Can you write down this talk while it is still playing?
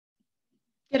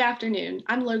Good afternoon.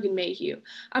 I'm Logan Mayhew.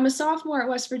 I'm a sophomore at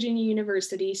West Virginia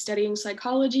University studying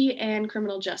psychology and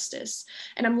criminal justice,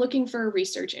 and I'm looking for a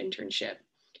research internship.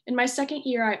 In my second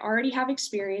year, I already have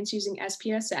experience using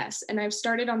SPSS, and I've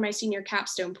started on my senior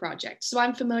capstone project, so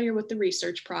I'm familiar with the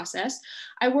research process.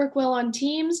 I work well on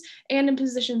teams and in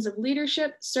positions of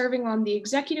leadership, serving on the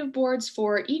executive boards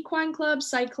for Equine Club,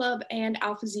 Psych Club, and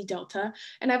Alpha Z Delta,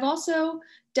 and I've also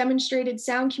demonstrated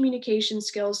sound communication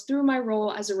skills through my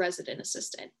role as a resident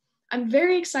assistant. I'm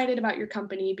very excited about your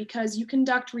company because you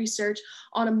conduct research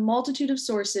on a multitude of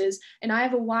sources, and I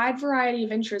have a wide variety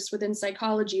of interests within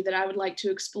psychology that I would like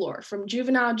to explore, from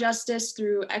juvenile justice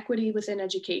through equity within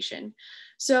education.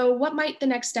 So, what might the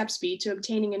next steps be to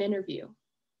obtaining an interview?